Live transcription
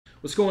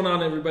What's going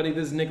on, everybody?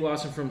 This is Nick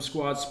Lawson from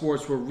Squad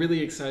Sports. We're really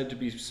excited to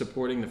be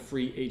supporting the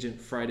Free Agent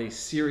Friday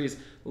series.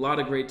 A lot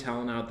of great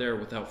talent out there.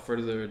 Without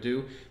further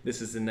ado, this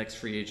is the next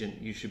free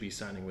agent you should be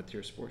signing with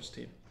your sports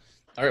team.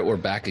 All right, we're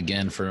back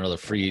again for another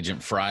Free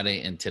Agent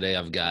Friday, and today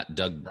I've got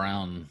Doug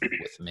Brown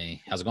with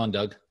me. How's it going,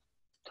 Doug?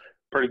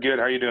 Pretty good.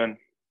 How you doing?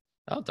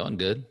 Oh, doing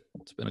good.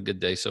 It's been a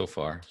good day so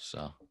far,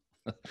 so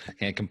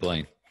can't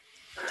complain.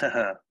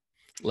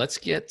 Let's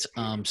get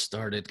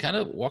started. Kind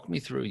of walk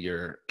me through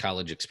your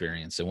college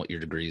experience and what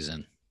your degree's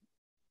in.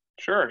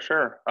 Sure.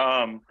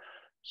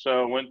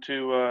 So went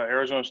to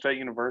Arizona State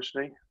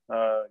University.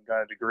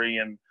 Got a degree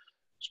in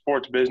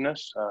sports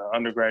business,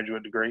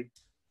 undergraduate degree.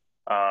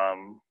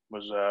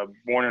 Was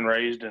born and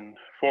raised in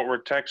Fort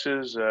Worth,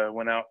 Texas.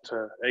 Went out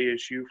to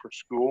ASU for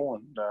school,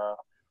 and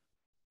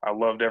I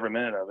loved every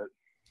minute of it.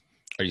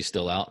 Are you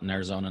still out in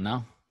Arizona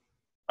now?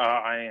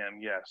 I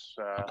am, yes.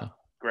 Okay.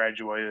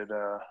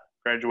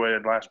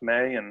 Graduated last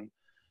May and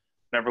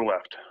never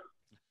left.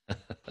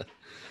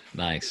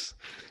 Nice.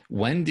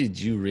 When did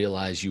you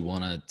realize you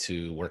wanted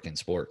to work in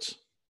sports?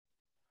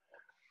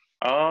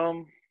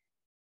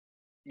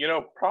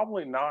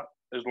 Probably not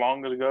as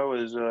long ago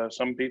as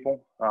some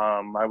people.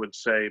 I would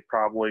say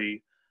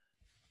probably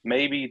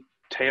maybe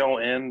tail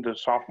end of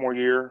sophomore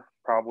year,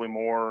 probably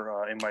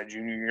more in my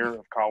junior year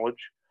of college.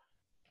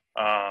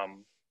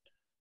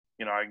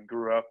 I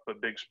grew up a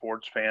big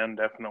sports fan,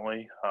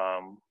 definitely,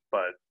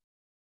 but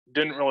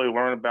didn't really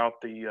learn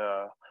about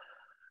the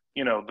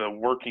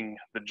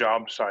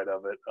job side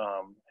of it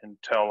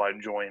until I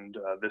joined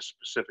this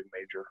specific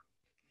major.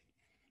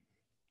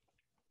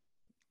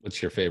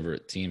 What's your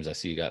favorite teams? I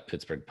see you got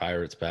Pittsburgh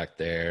Pirates back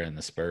there and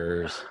the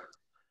Spurs.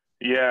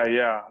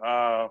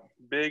 Yeah.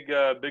 Big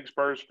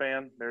Spurs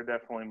fan. They're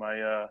definitely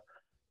my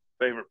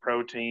favorite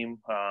pro team.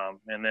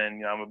 And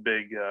then I'm a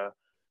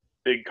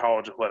big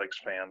college athletics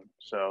fan.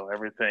 So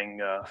everything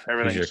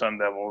Sun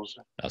Devils.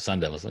 Oh, Sun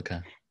Devils.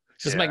 Okay.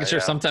 Just making sure.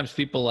 Sometimes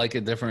people like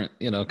a different,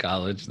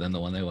 college than the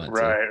one they went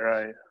to.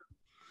 Right.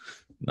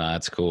 No,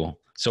 that's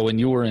cool. So when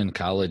you were in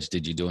college,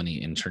 did you do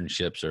any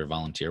internships or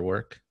volunteer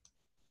work?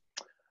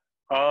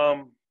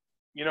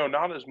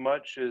 Not as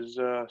much as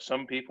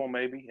some people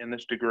maybe in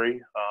this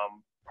degree.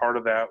 Part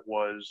of that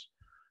was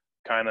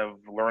kind of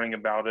learning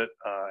about it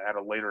at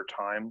a later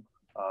time.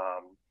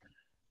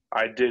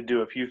 I did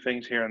do a few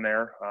things here and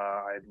there.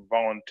 I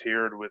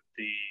volunteered with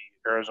the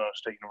Arizona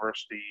State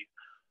University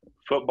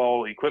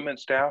football equipment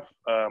staff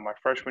my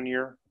freshman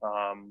year.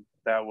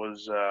 That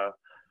was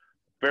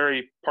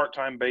very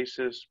part-time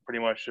basis, pretty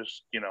much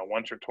just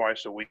once or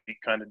twice a week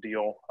kind of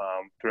deal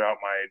throughout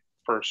my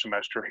first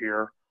semester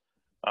here.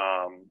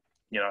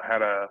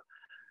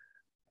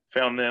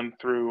 Found them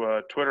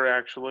through Twitter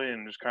actually,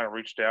 and just kind of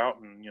reached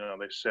out, and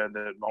they said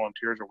that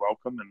volunteers are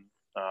welcome, and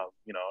I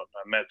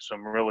met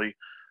some really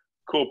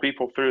cool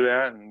people through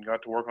that, and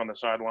got to work on the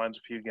sidelines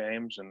a few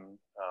games, and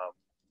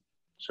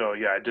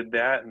I did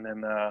that, and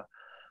then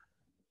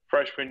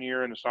freshman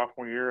year and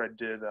sophomore year, I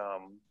did a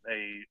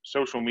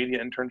social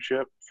media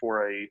internship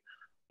for a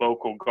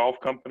local golf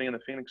company in the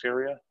Phoenix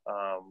area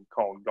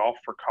called Golf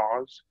for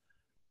Cause.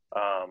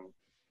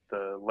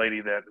 The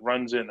lady that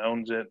runs it and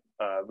owns it,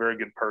 very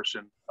good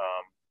person.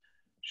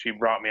 She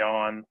brought me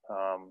on,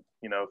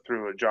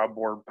 through a job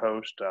board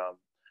post.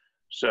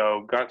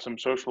 So got some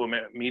social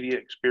media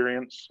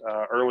experience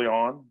early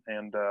on,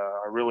 and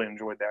I really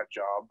enjoyed that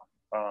job.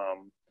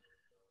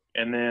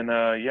 And then,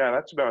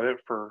 that's about it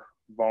for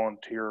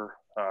volunteer,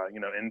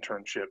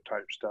 internship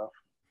type stuff.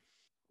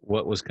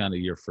 What was kind of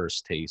your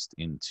first taste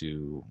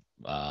into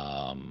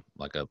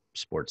like a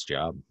sports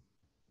job?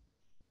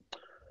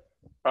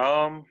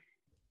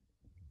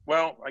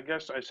 Well, I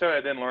guess I said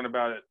I didn't learn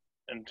about it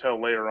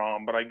until later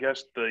on, but I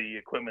guess the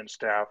equipment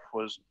staff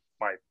was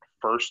my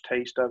first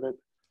taste of it.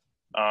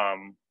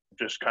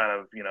 Just kind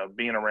of,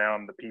 being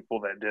around the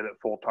people that did it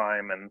full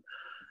time and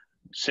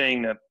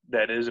seeing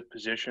that is a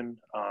position.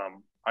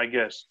 I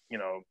guess,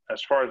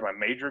 as far as my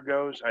major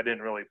goes, I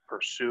didn't really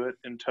pursue it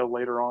until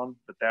later on,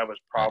 but that was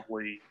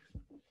probably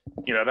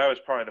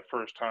the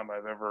first time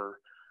I've ever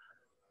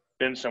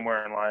been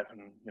somewhere in life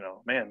and,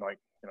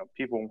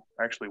 people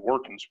actually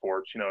work in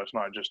sports, it's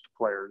not just the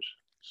players.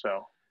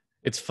 So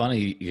it's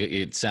funny.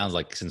 It sounds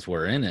like since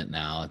we're in it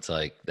now, it's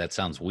like, that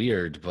sounds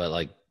weird, but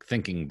like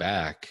thinking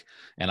back,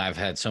 and I've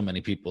had so many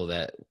people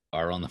that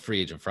are on the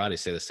Free Agent Friday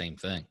say the same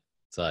thing.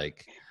 It's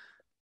like,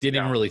 didn't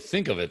even really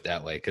think of it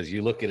that way, because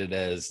you look at it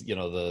as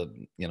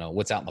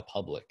what's out in the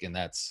public, and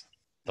that's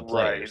the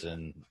players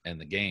and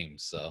the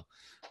games. So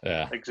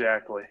yeah,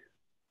 exactly.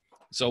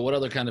 So what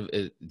other kind of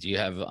do you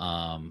have?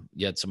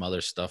 You had some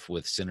other stuff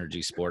with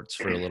Synergy Sports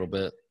for a little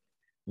bit.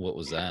 What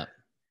was that?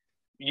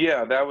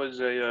 Yeah, that was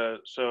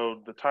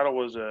so the title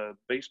was a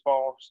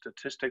baseball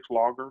statistics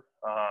logger.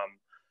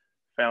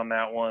 Found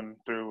that one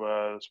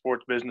through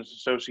Sports Business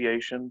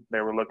Association.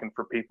 They were looking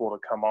for people to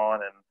come on,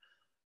 and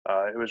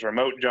it was a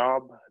remote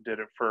job. Did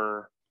it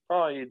for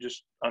probably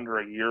just under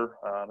a year,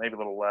 maybe a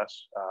little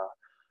less.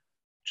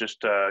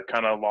 Just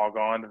kind of log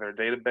on to their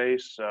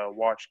database,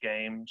 watch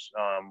games,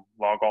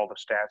 log all the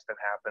stats that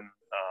happen,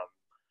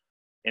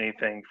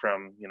 anything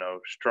from,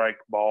 strike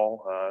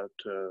ball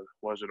to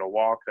was it a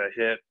walk, a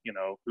hit,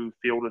 who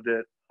fielded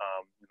it,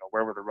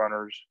 where were the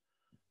runners.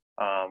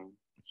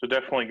 So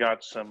definitely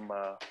got some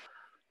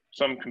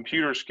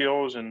computer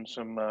skills and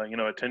some,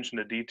 attention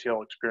to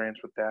detail experience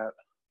with that.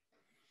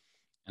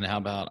 And how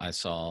about I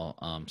saw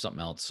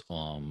something else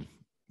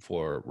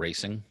for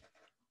racing?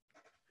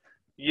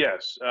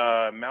 Yes,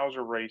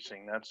 Mauser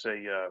Racing. That's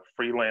a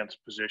freelance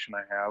position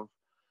I have.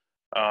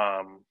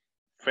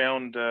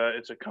 Found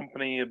it's a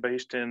company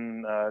based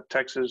in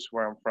Texas,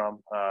 where I'm from.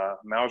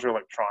 Mauser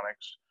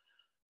Electronics.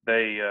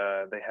 They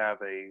have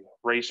a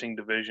racing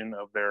division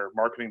of their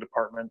marketing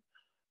department.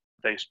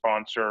 They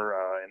sponsor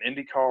an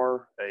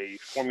IndyCar, a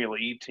Formula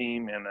E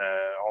team, and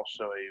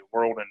also a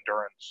World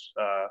Endurance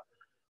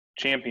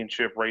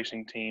Championship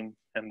racing team.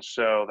 And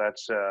so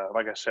that's,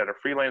 like I said, a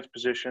freelance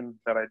position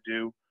that I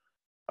do.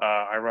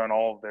 I run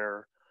all of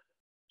their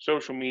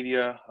social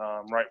media,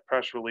 write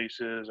press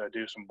releases. I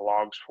do some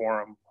blogs for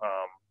them.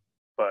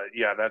 But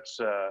yeah, that's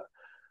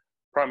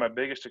probably my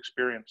biggest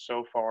experience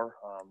so far,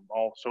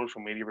 all social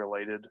media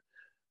related.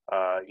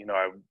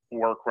 I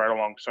work right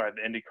alongside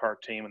the IndyCar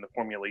team and the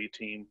Formula E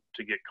team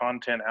to get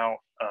content out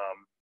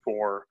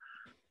for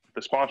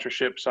the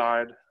sponsorship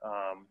side.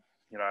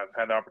 I've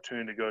had the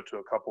opportunity to go to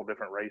a couple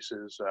different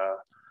races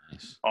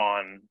Nice.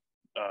 on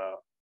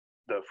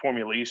the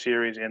Formula E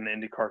series and the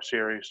IndyCar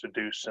series to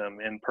do some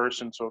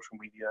in-person social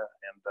media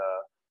and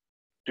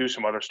do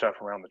some other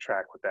stuff around the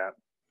track with that.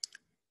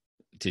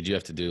 Did you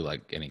have to do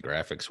like any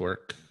graphics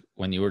work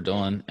when you were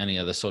doing any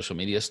of the social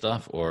media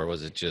stuff, or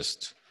was it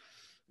just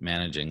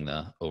managing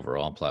the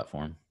overall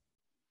platform?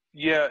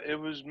 Yeah, it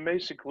was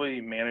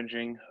basically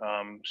managing,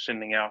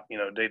 sending out,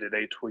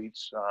 day-to-day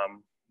tweets.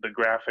 The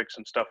graphics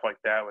and stuff like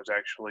that was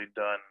actually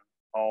done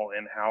all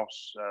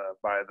in-house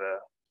by the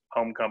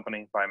home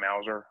company, by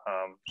Mauser.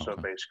 So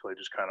Okay. basically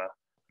just kind of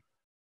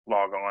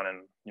log on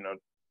and,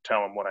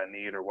 tell them what I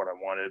need or what I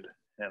wanted,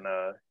 and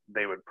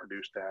they would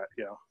produce that.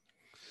 Yeah.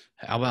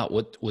 How about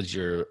what was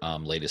your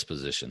latest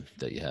position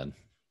that you had?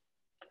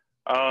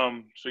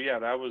 So yeah,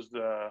 that was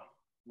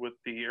with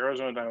the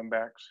Arizona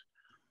Diamondbacks.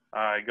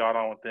 I got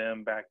on with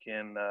them back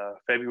in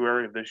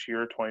February of this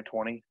year,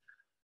 2020.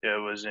 It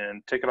was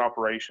in ticket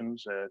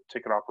operations.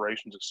 Ticket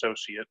operations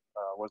associate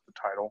was the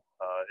title.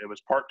 It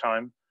was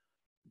part-time,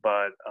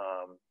 but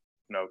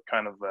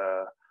kind of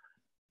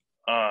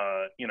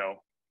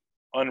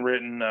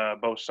unwritten,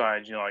 both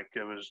sides. Like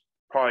it was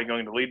probably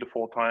going to lead to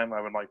full-time.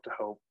 I would like to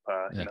hope.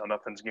 Yeah.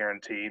 Nothing's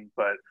guaranteed,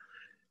 but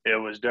it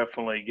was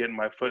definitely getting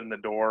my foot in the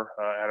door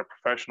at a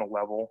professional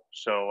level.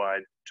 So I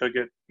took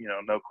it.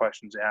 No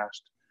questions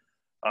asked.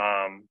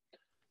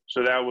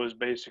 So that was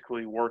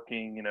basically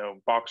working,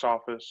 box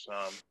office,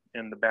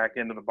 in the back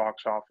end of the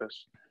box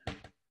office,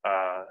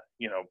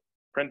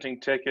 printing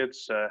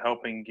tickets,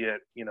 helping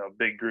get,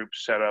 big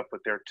groups set up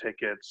with their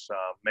tickets,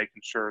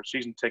 making sure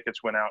season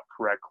tickets went out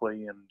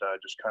correctly, and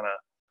just kind of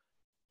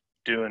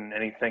doing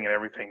anything and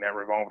everything that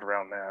revolved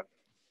around that.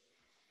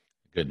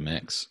 Good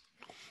mix.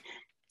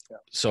 Yeah.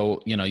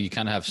 So, you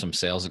kind of have some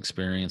sales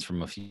experience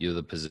from a few of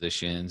the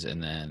positions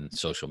and then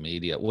social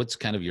media. What's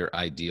kind of your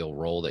ideal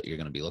role that you're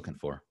going to be looking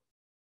for?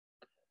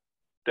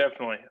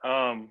 Definitely.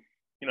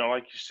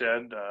 Like you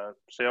said,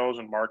 sales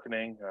and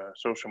marketing,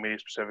 social media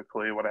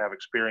specifically, what I have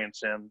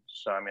experience in.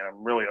 So,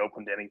 I'm really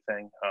open to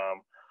anything.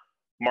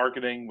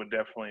 Marketing would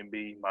definitely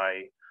be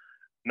my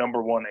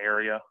number one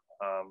area.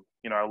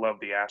 I love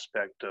the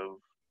aspect of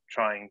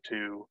trying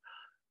to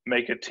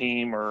make a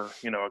team or,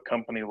 a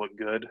company look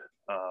good.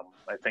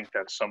 I think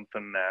that's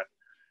something that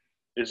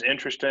is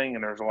interesting,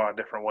 and there's a lot of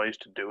different ways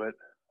to do it.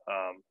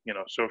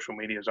 Social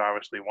media is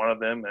obviously one of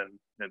them, and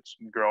it's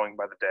growing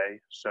by the day.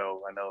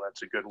 So I know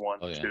that's a good one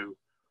to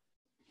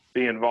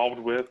be involved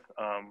with.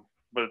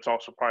 But it's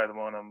also probably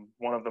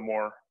one of the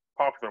more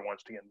popular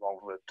ones to get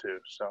involved with too.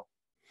 So,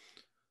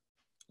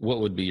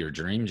 what would be your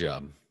dream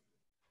job?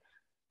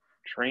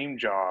 Dream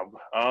job.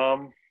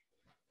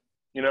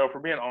 For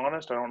being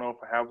honest, I don't know if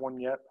I have one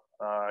yet.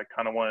 I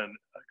kind of want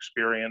to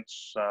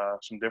experience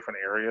some different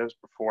areas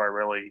before I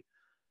really,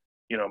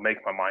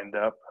 make my mind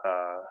up.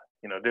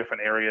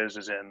 Different areas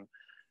is in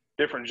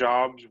different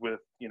jobs with,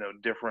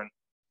 different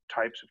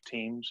types of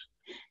teams.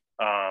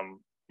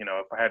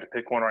 If I had to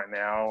pick one right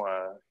now,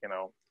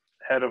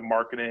 head of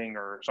marketing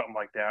or something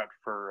like that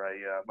for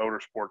a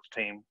motorsports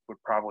team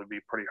would probably be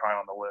pretty high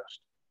on the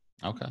list.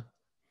 Okay.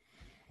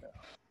 Yeah.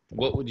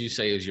 What would you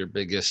say is your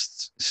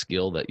biggest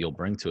skill that you'll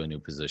bring to a new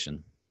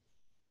position?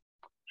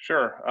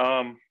 Sure.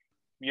 I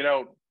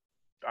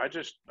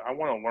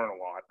want to learn a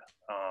lot.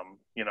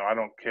 I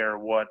don't care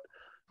what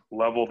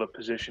level the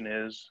position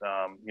is.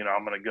 I'm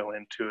going to go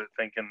into it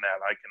thinking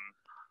that I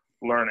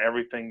can learn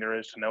everything there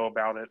is to know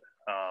about it.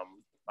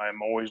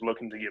 I'm always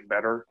looking to get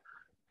better.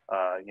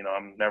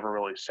 I'm never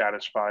really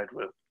satisfied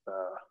with,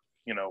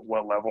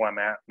 what level I'm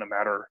at, no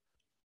matter,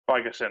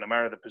 like I said, no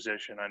matter the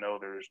position. I know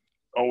there's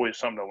always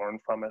something to learn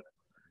from it.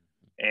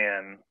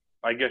 And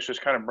I guess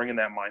just kind of bringing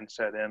that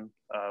mindset in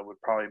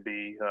would probably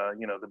be,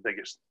 the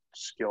biggest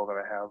skill that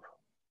I have.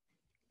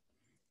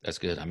 That's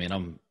good.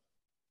 I'm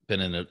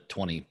been in it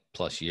 20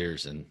 plus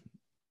years, and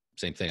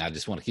same thing. I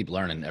just want to keep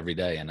learning every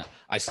day, and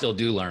I still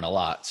do learn a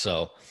lot.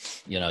 So,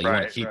 you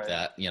want to keep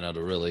that,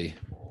 to really,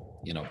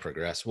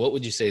 progress. What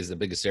would you say is the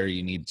biggest area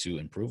you need to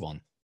improve on?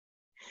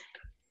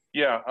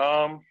 Yeah,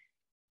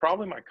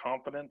 probably my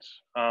confidence.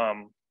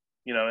 In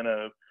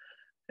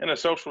a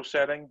social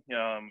setting,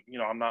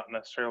 I'm not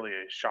necessarily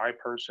a shy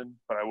person,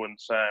 but I wouldn't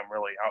say I'm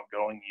really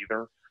outgoing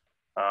either.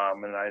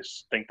 And I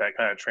think that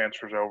kind of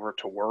transfers over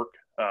to work.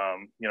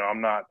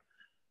 I'm not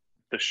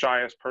the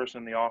shyest person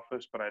in the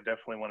office, but I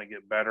definitely want to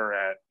get better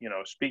at,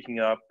 speaking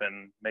up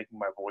and making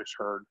my voice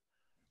heard.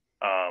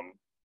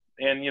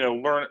 And,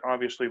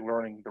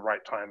 learning the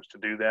right times to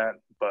do that.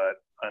 But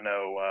I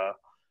know,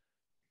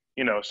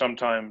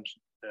 sometimes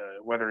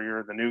whether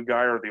you're the new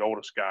guy or the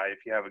oldest guy, if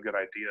you have a good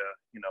idea,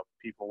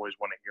 people always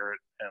want to hear it.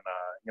 And,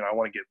 I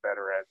want to get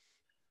better at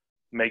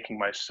making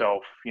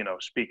myself,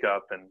 speak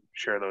up and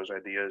share those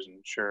ideas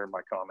and share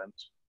my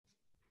comments.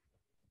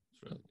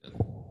 That's really good.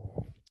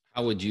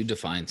 How would you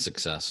define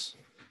success?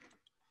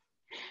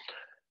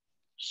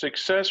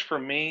 Success for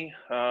me,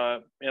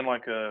 in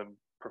like a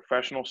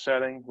professional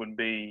setting, would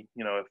be,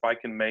 if I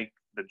can make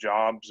the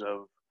jobs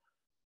of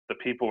the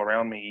people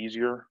around me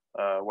easier,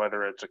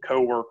 whether it's a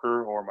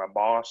coworker or my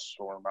boss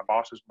or my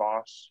boss's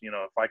boss,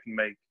 if I can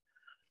make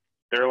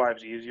their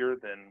lives easier,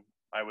 then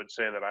I would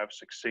say that I've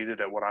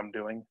succeeded at what I'm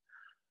doing.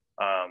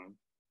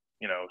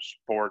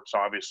 Sports,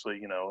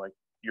 obviously, like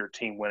your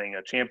team winning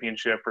a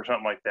championship or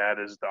something like that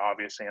is the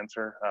obvious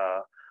answer.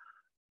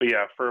 But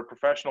yeah, for a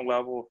professional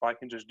level, if I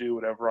can just do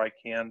whatever I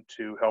can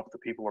to help the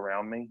people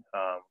around me,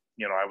 I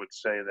would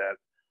say that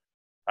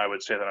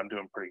I'm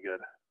doing pretty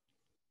good.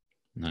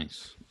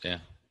 Nice. Yeah,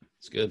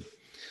 it's good.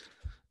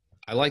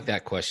 I like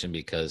that question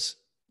because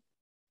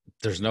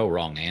there's no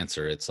wrong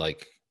answer. It's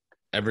like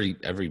every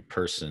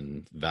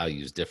person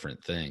values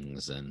different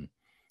things, and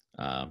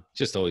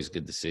just always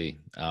good to see.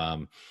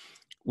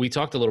 We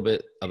talked a little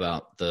bit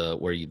about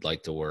where you'd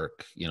like to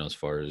work, as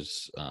far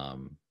as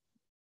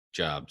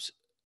jobs.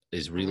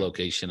 Is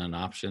relocation an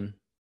option?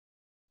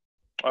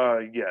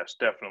 Yes,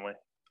 definitely.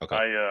 Okay.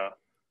 I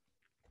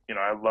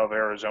love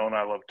Arizona.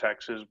 I love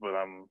Texas, but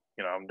I'm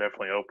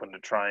definitely open to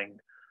trying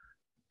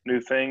new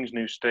things,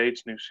 new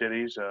states, new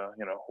cities,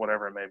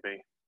 whatever it may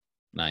be.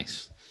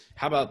 Nice.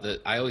 How about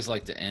I always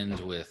like to end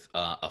with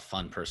a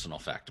fun personal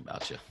fact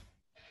about you.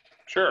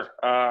 Sure.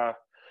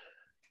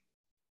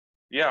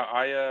 Yeah,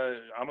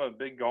 I'm a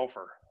big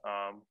golfer.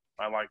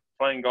 I like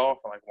playing golf.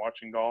 I like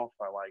watching golf.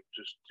 I like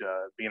just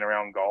being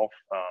around golf.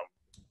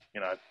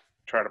 I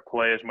try to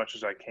play as much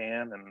as I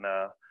can, and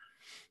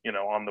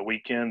on the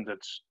weekends,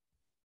 it's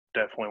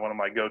definitely one of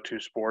my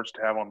go-to sports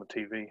to have on the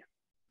TV.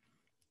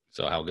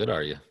 So, how good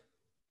are you?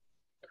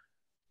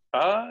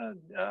 I'm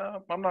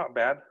not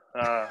bad.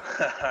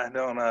 I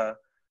don't want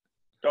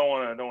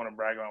to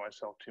brag about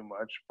myself too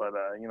much, but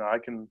I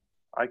can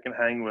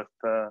hang with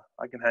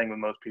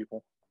most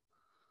people.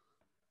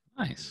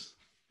 Nice.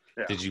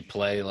 Yeah. Did you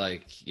play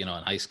in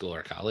high school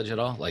or college at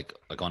all? Like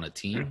on a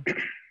team?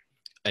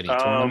 Any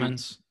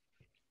tournaments?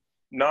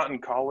 Not in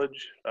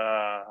college.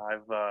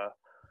 I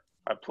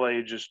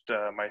played just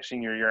my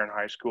senior year in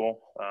high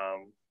school.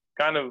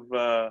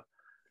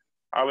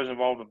 I was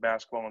involved with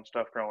basketball and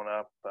stuff growing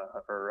up,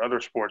 or other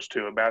sports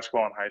too.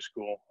 Basketball in high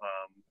school.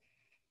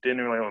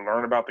 Didn't really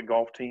learn about the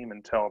golf team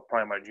until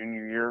probably my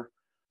junior year.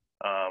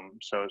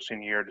 So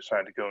senior year,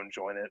 decided to go and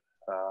join it.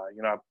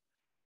 I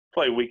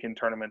play weekend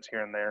tournaments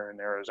here and there in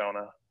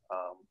Arizona,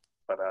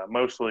 but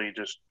mostly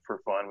just for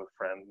fun with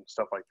friends and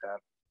stuff like that.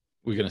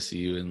 We're gonna see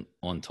you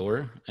on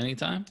tour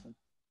anytime?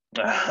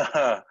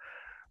 Probably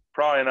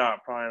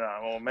not.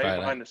 Well, maybe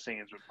behind the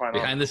scenes, but probably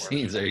not. Behind the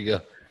scenes, there you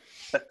go.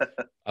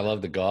 I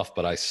love the golf,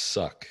 but I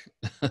suck.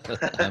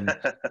 I'm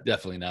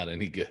definitely not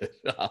any good.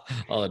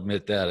 I'll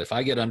admit that. If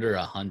I get under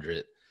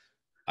 100,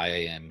 I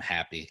am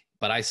happy.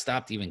 But I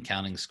stopped even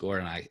counting score,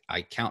 and I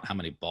count how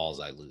many balls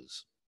I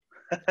lose.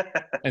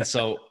 And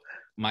so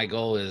my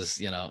goal is,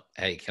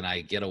 hey, can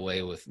I get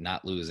away with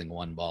not losing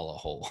one ball a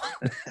hole?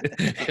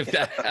 If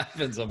that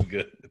happens, I'm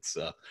good.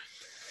 So.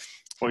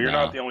 Well, you're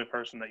not the only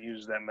person that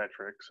uses that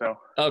metric. So.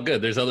 Oh,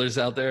 good. There's others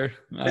out there.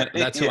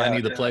 That's who I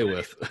need to play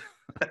with.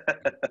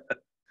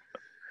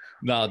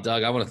 No,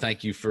 Doug, I want to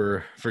thank you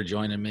for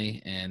joining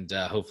me, and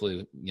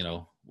hopefully,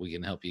 we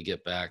can help you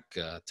get back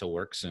to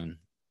work soon.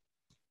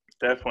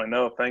 Definitely.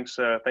 No, thanks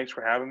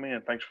for having me,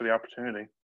 and thanks for the opportunity.